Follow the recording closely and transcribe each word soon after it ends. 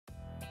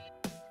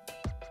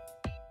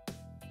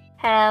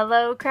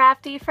Hello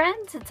crafty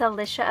friends, it's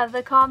Alicia of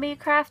the Call Me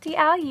Crafty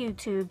Al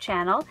YouTube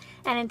channel,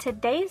 and in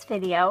today's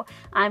video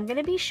I'm going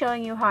to be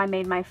showing you how I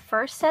made my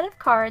first set of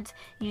cards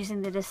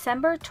using the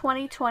December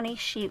 2020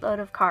 SheetLoad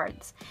of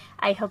Cards.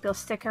 I hope you'll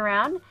stick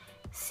around,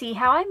 see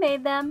how I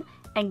made them,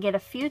 and get a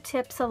few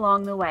tips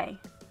along the way.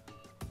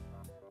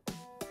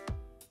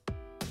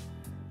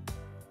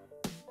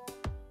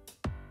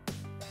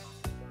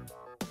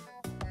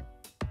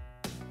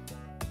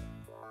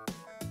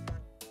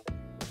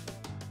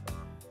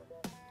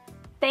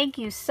 Thank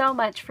you so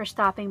much for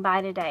stopping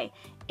by today.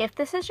 If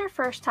this is your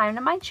first time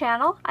to my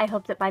channel, I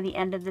hope that by the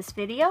end of this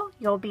video,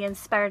 you'll be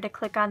inspired to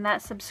click on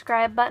that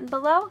subscribe button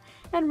below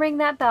and ring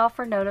that bell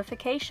for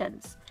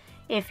notifications.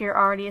 If you're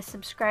already a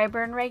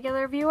subscriber and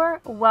regular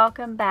viewer,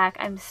 welcome back.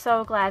 I'm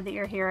so glad that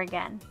you're here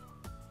again.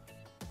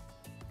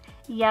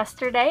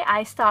 Yesterday,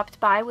 I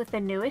stopped by with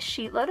the newest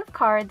SheetLoad of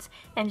Cards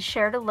and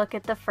shared a look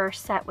at the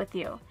first set with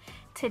you.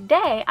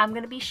 Today, I'm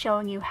going to be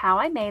showing you how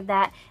I made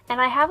that, and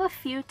I have a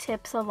few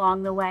tips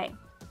along the way.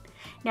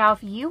 Now,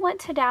 if you want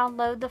to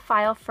download the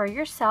file for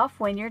yourself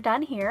when you're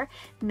done here,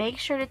 make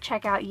sure to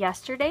check out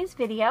yesterday's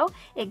video.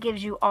 It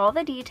gives you all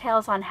the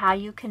details on how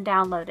you can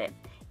download it.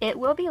 It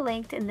will be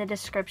linked in the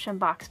description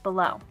box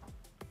below.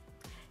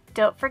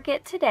 Don't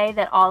forget today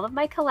that all of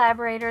my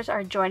collaborators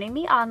are joining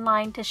me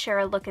online to share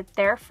a look at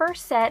their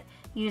first set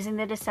using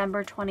the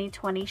December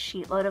 2020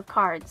 SheetLoad of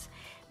Cards.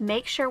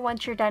 Make sure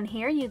once you're done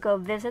here, you go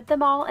visit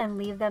them all and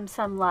leave them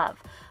some love.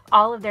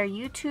 All of their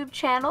YouTube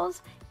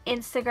channels,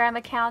 Instagram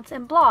accounts,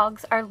 and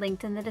blogs are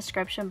linked in the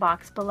description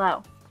box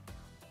below.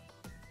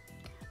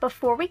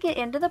 Before we get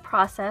into the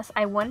process,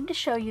 I wanted to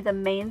show you the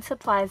main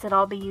supplies that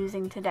I'll be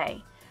using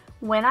today.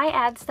 When I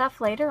add stuff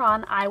later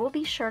on, I will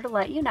be sure to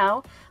let you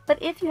know, but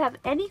if you have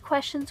any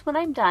questions when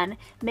I'm done,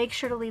 make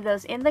sure to leave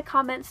those in the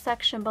comments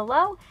section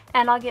below,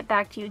 and I'll get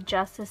back to you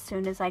just as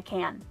soon as I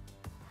can.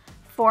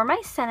 For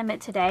my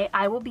sentiment today,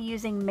 I will be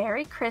using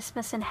Merry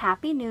Christmas and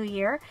Happy New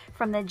Year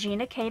from the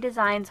Gina K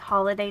Designs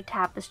Holiday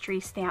Tapestry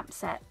stamp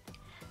set.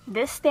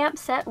 This stamp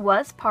set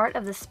was part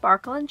of the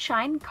Sparkle and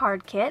Shine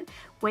card kit,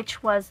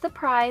 which was the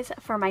prize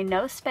for my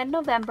No Spend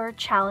November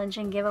challenge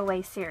and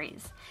giveaway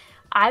series.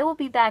 I will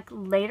be back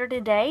later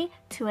today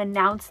to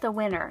announce the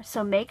winner,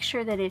 so make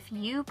sure that if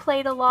you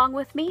played along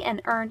with me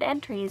and earned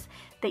entries,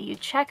 that you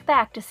check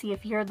back to see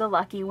if you're the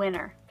lucky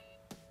winner.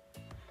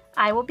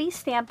 I will be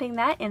stamping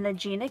that in the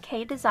Gina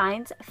K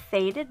Designs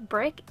Faded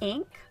Brick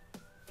ink.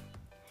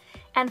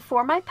 And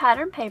for my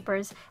pattern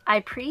papers, I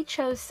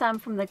pre-chose some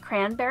from the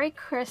Cranberry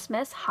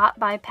Christmas Hot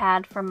Buy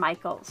pad from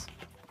Michaels.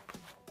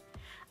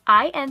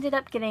 I ended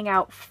up getting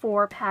out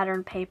 4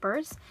 pattern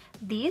papers.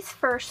 These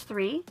first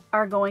 3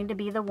 are going to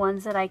be the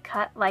ones that I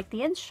cut like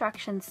the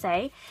instructions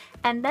say,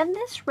 and then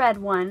this red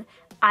one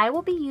I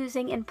will be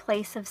using in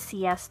place of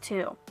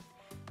CS2.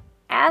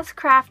 As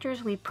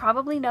crafters, we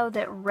probably know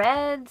that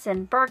reds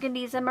and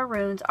burgundies and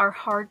maroons are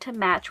hard to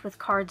match with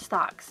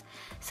cardstocks.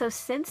 So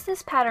since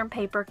this pattern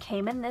paper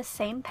came in this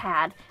same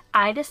pad,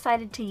 I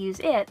decided to use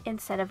it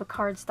instead of a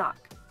cardstock.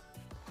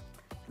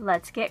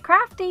 Let's get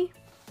crafty!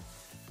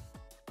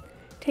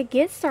 To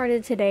get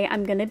started today,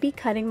 I'm going to be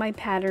cutting my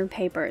pattern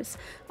papers.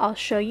 I'll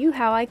show you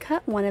how I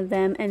cut one of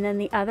them, and then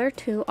the other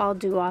 2 I'll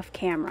do off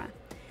camera.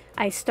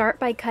 I start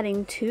by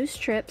cutting 2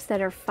 strips that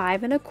are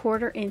 5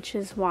 1/4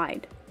 inches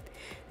wide.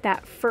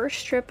 That first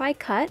strip I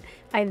cut,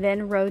 I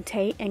then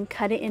rotate and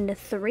cut it into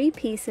 3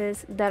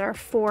 pieces that are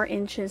 4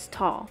 inches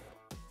tall.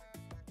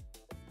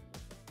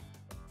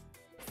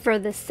 For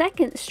the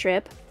second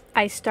strip,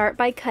 I start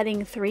by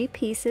cutting 3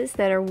 pieces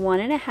that are 1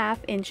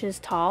 1/2 inches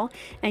tall,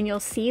 and you'll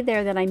see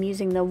there that I'm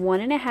using the 1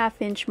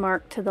 1/2 inch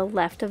mark to the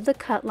left of the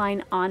cut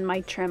line on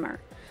my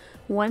trimmer.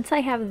 Once I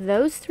have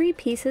those 3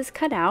 pieces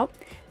cut out,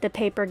 the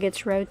paper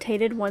gets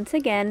rotated once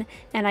again,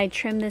 and I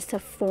trim this to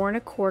 4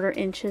 1/4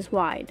 inches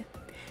wide.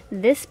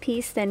 This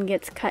piece then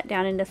gets cut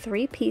down into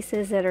 3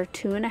 pieces that are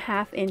 2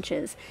 1/2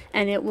 inches,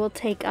 and it will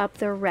take up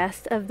the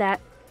rest of that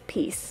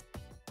piece.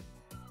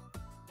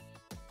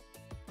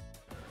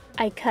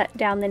 I cut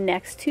down the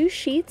next 2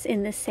 sheets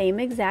in the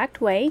same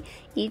exact way.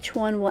 Each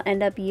one will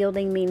end up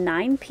yielding me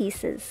 9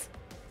 pieces.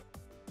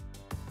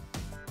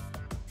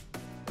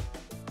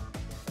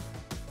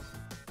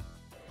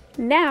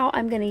 Now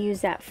I'm going to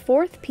use that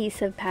 4th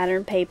piece of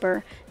pattern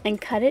paper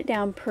and cut it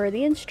down per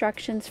the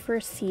instructions for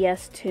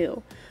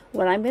CS2.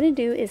 What I'm going to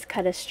do is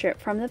cut a strip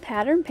from the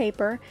pattern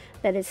paper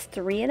that is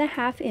 3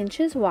 1/2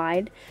 inches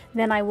wide,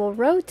 then I will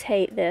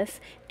rotate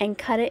this and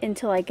cut it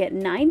until I get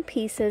 9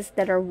 pieces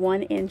that are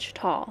 1 inch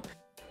tall.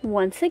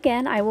 Once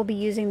again, I will be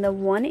using the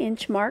 1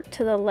 inch mark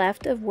to the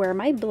left of where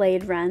my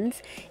blade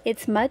runs.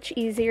 It's much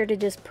easier to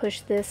just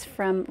push this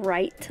from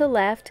right to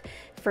left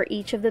for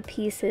each of the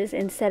pieces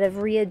instead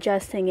of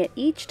readjusting it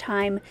each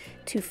time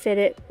to fit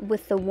it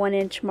with the 1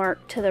 inch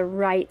mark to the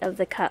right of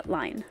the cut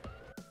line.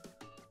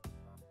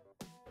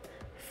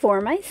 For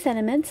my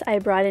sentiments, I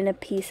brought in a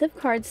piece of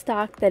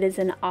cardstock that is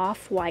an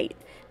off-white.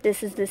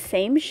 This is the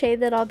same shade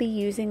that I'll be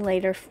using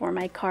later for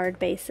my card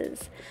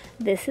bases.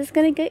 This is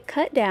going to get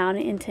cut down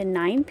into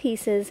 9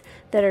 pieces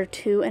that are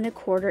 2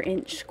 1/4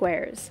 inch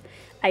squares.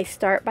 I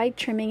start by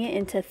trimming it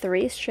into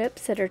 3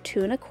 strips that are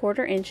 2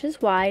 1/4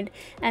 inches wide,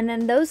 and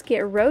then those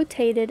get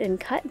rotated and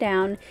cut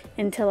down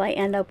until I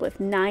end up with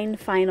 9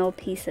 final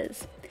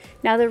pieces.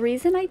 Now the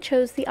reason I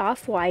chose the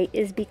off-white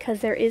is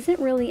because there isn't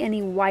really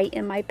any white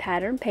in my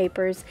pattern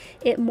papers.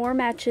 It more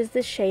matches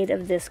the shade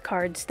of this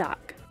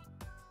cardstock.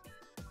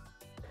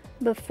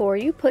 Before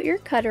you put your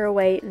cutter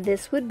away,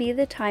 this would be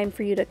the time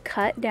for you to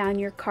cut down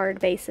your card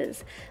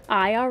bases.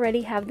 I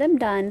already have them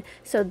done,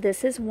 so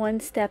this is one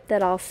step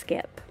that I'll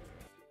skip.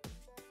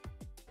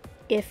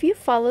 If you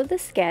follow the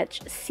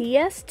sketch,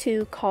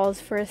 CS2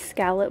 calls for a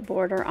scallop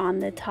border on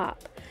the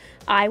top.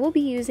 I will be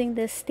using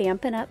this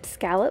Stampin' Up!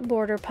 Scallop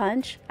border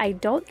punch. I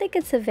don't think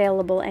it's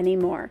available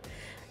anymore.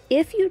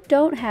 If you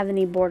don't have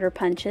any border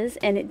punches,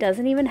 and it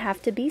doesn't even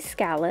have to be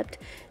scalloped,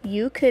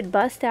 you could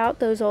bust out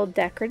those old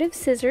decorative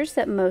scissors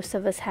that most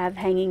of us have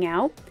hanging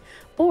out,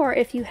 or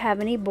if you have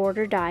any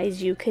border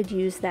dies, you could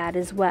use that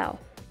as well.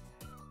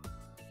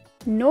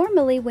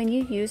 Normally when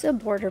you use a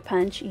border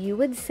punch, you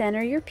would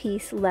center your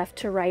piece left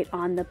to right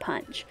on the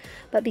punch,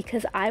 but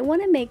because I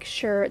want to make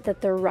sure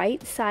that the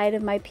right side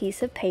of my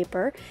piece of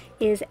paper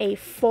is a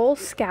full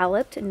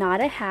scalloped,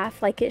 not a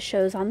half like it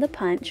shows on the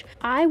punch,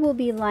 I will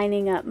be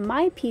lining up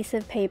my piece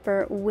of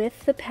paper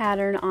with the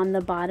pattern on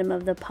the bottom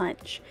of the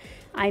punch.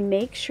 I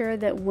make sure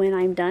that when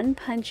I'm done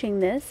punching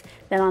this,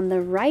 that on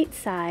the right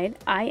side,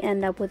 I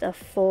end up with a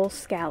full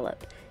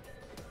scallop.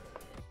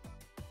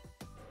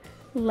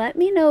 Let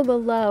me know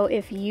below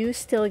if you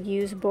still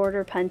use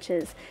border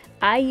punches.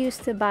 I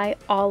used to buy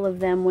all of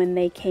them when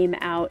they came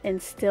out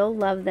and still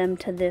love them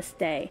to this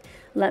day.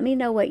 Let me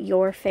know what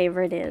your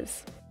favorite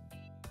is.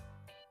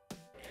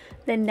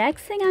 The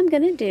next thing I'm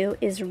going to do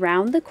is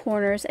round the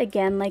corners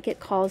again like it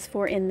calls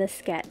for in the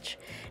sketch.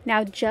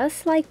 Now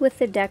just like with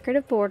the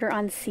decorative border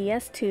on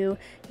CS2,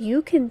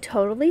 you can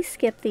totally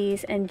skip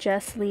these and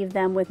just leave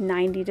them with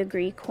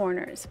 90-degree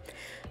corners.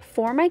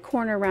 For my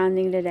corner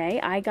rounding today,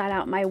 I got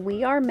out my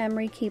We Are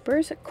Memory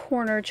Keepers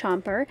corner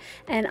chomper,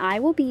 and I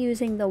will be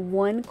using the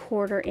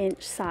 1/4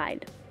 inch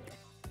side.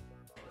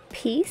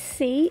 Piece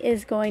C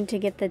is going to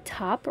get the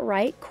top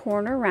right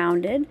corner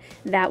rounded.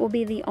 That will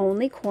be the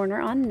only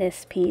corner on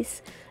this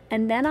piece.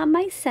 And then on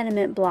my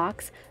sentiment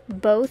blocks,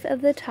 both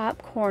of the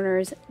top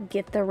corners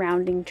get the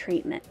rounding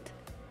treatment.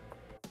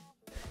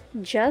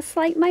 Just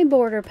like my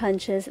border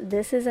punches,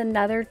 this is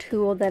another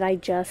tool that I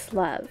just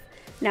love.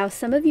 Now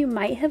some of you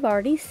might have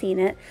already seen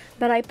it,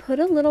 but I put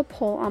a little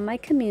poll on my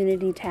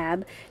community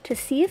tab to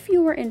see if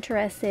you were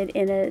interested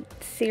in a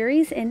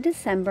series in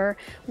December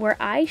where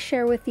I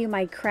share with you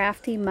my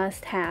crafty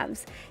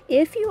must-haves.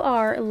 If you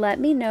are, let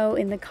me know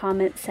in the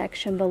comment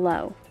section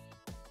below.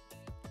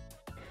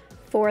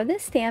 For the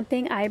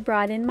stamping, I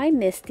brought in my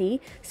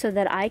MISTI so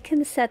that I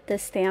can set the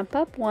stamp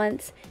up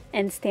once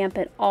and stamp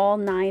it all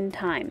 9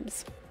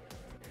 times.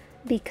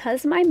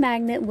 Because my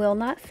magnet will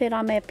not fit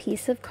on my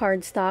piece of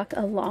cardstock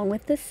along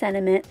with the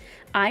sentiment,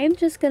 I am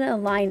just going to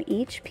align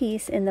each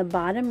piece in the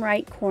bottom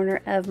right corner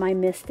of my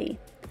MISTI.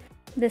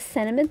 The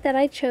sentiment that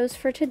I chose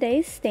for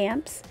today's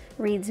stamps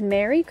reads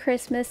Merry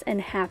Christmas and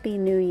Happy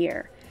New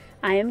Year.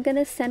 I am going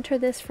to center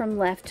this from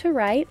left to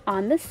right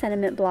on the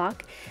sentiment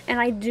block, and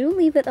I do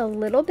leave it a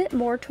little bit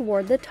more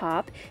toward the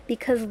top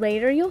because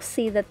later you'll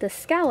see that the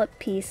scallop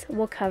piece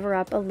will cover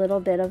up a little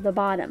bit of the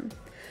bottom.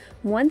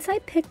 Once I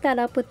picked that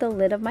up with the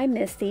lid of my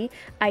MISTI,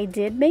 I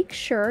did make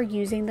sure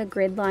using the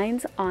grid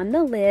lines on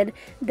the lid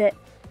that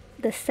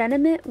the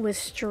sentiment was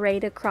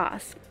straight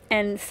across,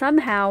 and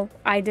somehow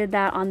I did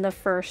that on the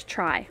first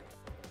try.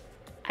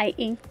 I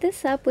inked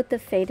this up with the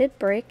faded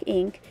brick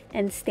ink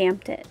and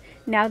stamped it.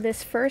 Now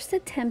this first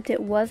attempt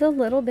it was a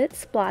little bit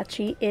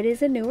splotchy. It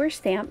is a newer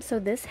stamp, so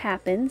this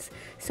happens.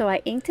 So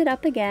I inked it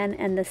up again,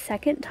 and the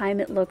second time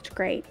it looked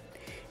great.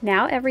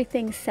 Now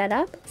everything's set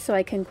up so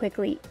I can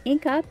quickly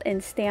ink up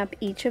and stamp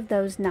each of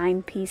those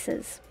 9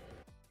 pieces.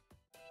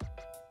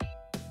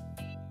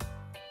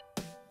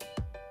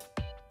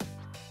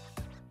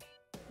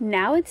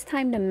 Now it's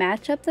time to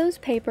match up those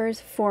papers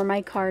for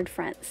my card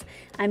fronts.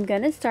 I'm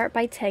going to start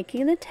by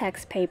taking the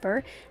text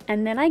paper,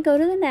 and then I go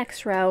to the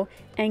next row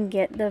and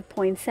get the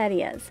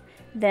poinsettias.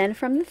 Then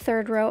from the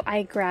 3rd row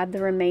I grab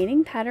the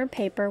remaining pattern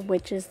paper,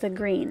 which is the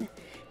green.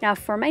 Now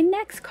for my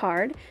next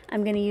card,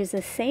 I'm going to use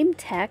the same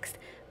text,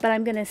 but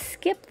I'm going to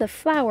skip the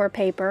flower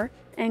paper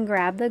and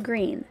grab the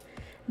green.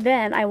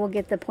 Then I will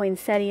get the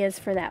poinsettias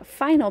for that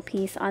final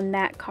piece on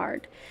that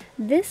card.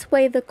 This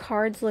way the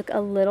cards look a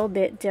little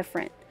bit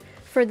different.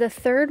 For the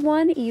 3rd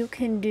one, you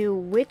can do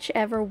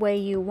whichever way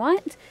you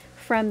want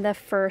from the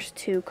first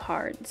 2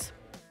 cards.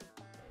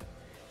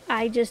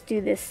 I just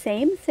do the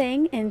same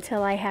thing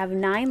until I have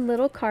 9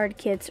 little card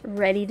kits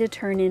ready to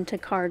turn into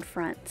card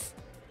fronts.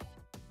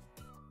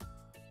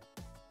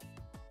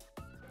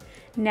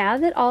 Now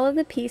that all of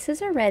the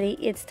pieces are ready,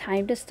 it's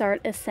time to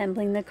start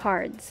assembling the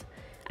cards.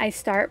 I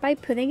start by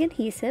putting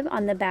adhesive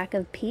on the back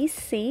of piece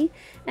C,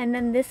 and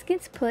then this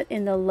gets put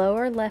in the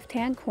lower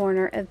left-hand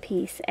corner of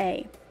piece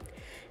A.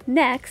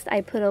 Next,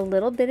 I put a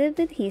little bit of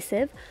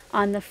adhesive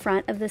on the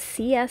front of the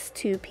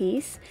CS2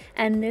 piece,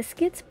 and this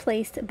gets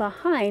placed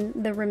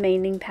behind the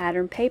remaining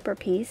pattern paper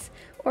piece,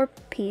 or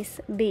piece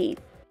B.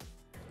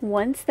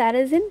 Once that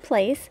is in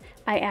place,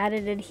 I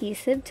added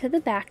adhesive to the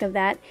back of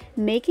that,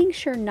 making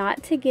sure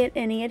not to get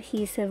any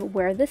adhesive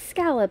where the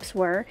scallops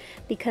were,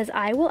 because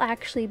I will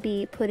actually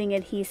be putting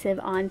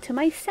adhesive onto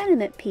my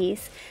sentiment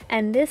piece,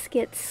 and this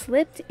gets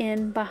slipped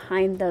in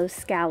behind those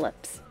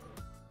scallops.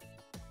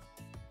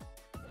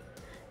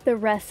 The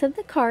rest of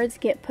the cards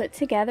get put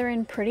together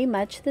in pretty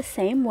much the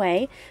same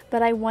way,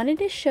 but I wanted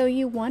to show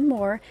you one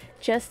more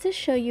just to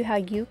show you how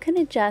you can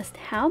adjust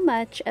how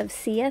much of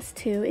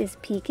CS2 is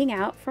peeking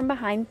out from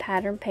behind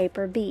pattern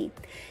paper B.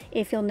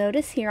 If you'll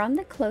notice here on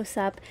the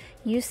close-up,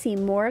 you see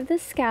more of the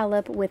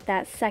scallop with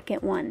that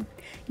second one.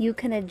 You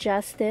can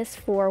adjust this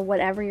for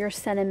whatever your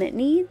sentiment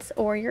needs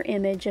or your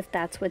image if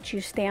that's what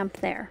you stamp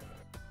there.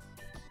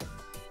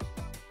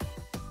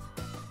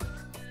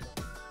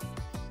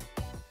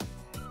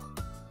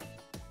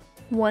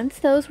 Once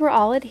those were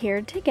all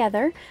adhered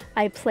together,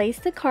 I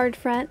placed the card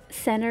front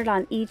centered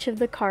on each of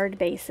the card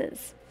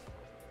bases.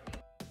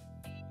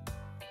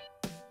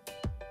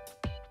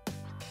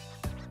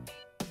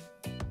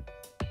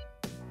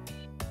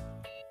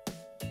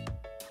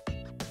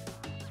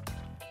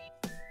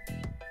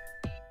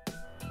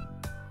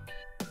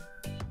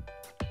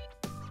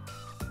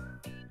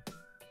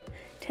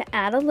 To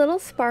add a little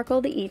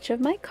sparkle to each of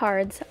my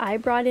cards, I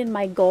brought in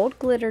my gold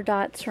glitter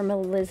dots from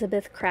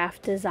Elizabeth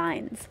Craft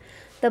Designs.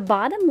 The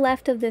bottom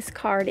left of this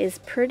card is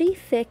pretty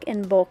thick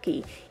and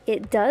bulky.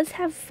 It does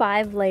have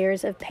 5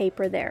 layers of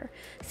paper there,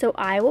 so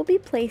I will be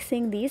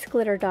placing these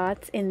glitter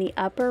dots in the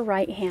upper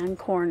right-hand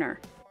corner.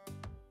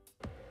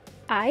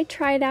 I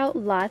tried out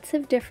lots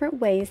of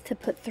different ways to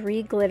put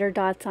 3 glitter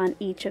dots on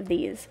each of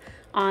these.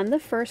 On the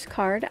first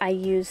card, I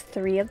used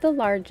 3 of the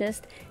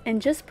largest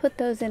and just put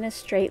those in a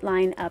straight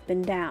line up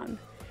and down.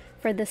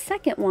 For the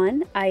second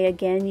one, I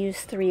again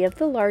used 3 of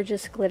the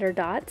largest glitter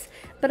dots,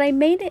 but I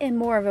made it in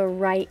more of a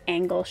right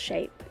angle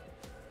shape.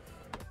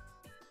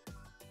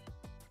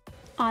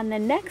 On the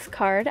next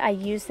card, I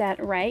used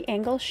that right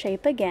angle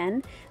shape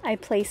again. I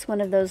placed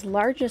one of those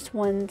largest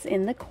ones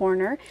in the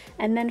corner,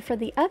 and then for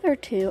the other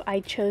 2, I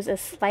chose a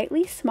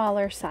slightly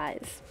smaller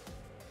size.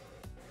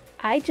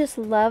 I just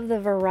love the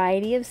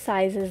variety of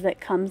sizes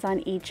that comes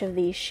on each of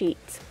these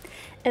sheets.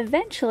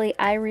 Eventually,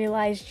 I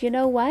realized, you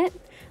know what?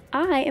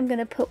 I am going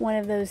to put one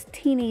of those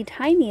teeny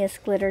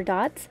tiniest glitter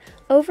dots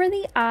over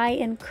the I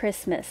in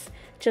Christmas.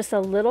 Just a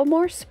little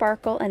more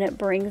sparkle, and it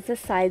brings the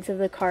sides of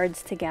the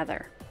cards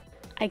together.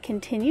 I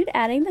continued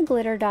adding the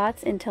glitter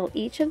dots until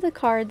each of the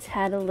cards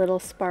had a little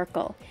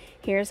sparkle.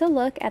 Here's a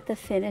look at the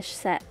finished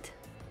set.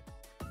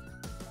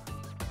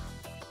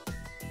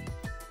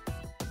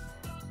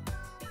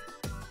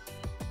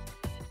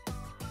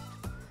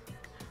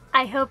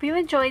 I hope you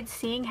enjoyed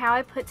seeing how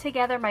I put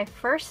together my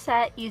first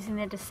set using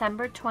the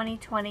December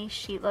 2020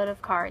 SheetLoad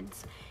of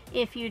Cards.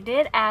 If you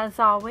did, as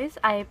always,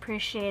 I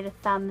appreciate a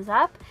thumbs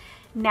up.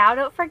 Now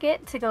don't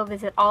forget to go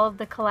visit all of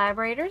the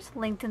collaborators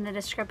linked in the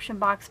description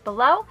box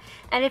below,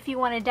 and if you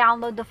want to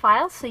download the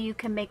file so you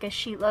can make a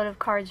SheetLoad of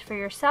cards for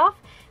yourself,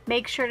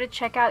 make sure to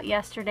check out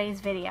yesterday's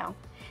video.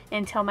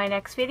 Until my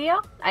next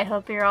video, I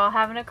hope you're all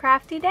having a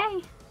crafty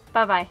day.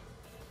 Bye-bye.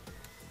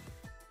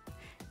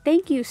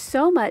 Thank you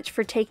so much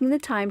for taking the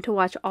time to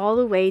watch all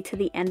the way to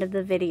the end of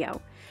the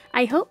video.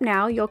 I hope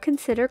now you'll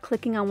consider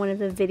clicking on one of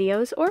the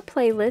videos or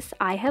playlists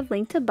I have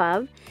linked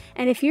above,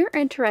 and if you're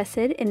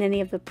interested in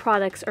any of the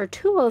products or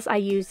tools I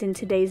used in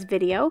today's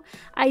video,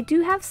 I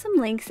do have some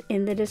links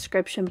in the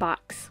description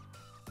box.